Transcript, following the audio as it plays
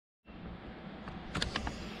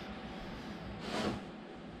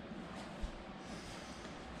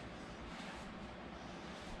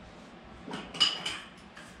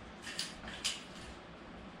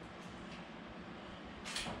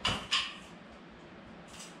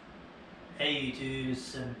Hey YouTube,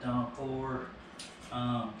 this is Donald Ford.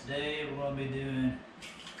 Today we're going to be doing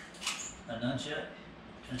a nunchuck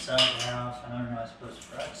inside the house. I know you're not supposed to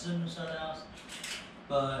practice it inside the house,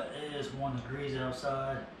 but it is 1 degree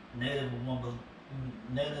outside, negative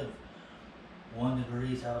 1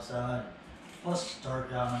 degrees outside. Plus it's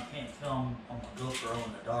dark out and I can't film on my GoPro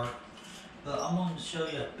in the dark. But I'm going to show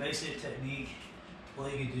you a basic technique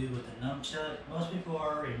what you can do with the nunchuck. Most people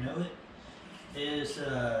already know it. Is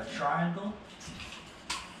a triangle.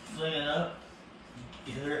 Fling it up.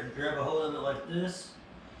 You grab a hold of it like this.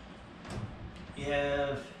 You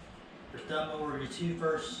have your thumb over your 2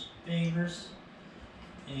 first fingers,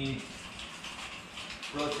 and you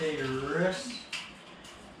rotate your wrist,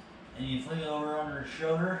 and you fling it over on your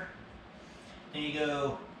shoulder. And you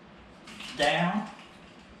go down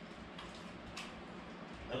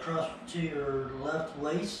across to your left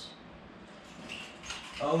waist.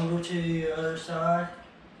 Over to the other side,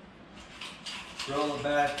 roll it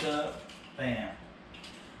back up, bam.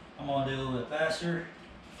 I'm going to do a little bit faster.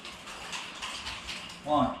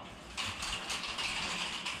 1,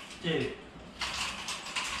 2,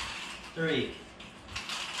 3,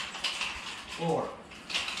 4,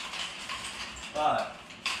 5,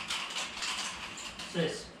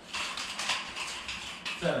 6,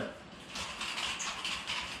 7,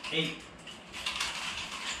 8,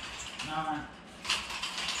 9,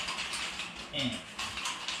 and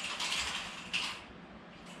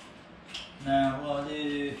now we're going to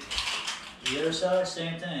do the other side,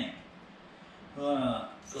 same thing. We're going to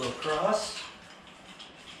go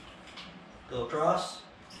across,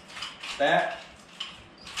 back,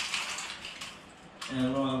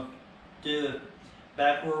 and we're going to do a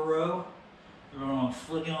backward row. We're going to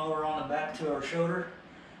flick it over on the back to our shoulder.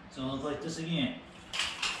 It's going to look like this again.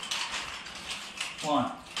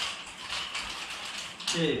 1,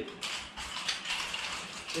 2,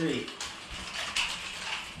 3,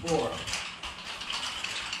 4,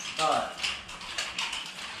 5,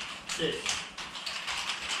 6,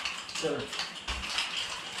 7,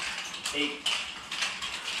 8,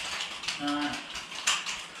 9,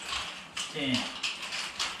 10.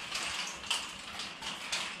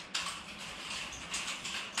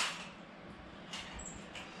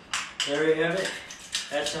 There you have it.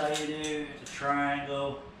 That's how you do the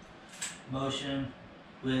triangle motion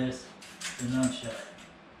with the nunchuck.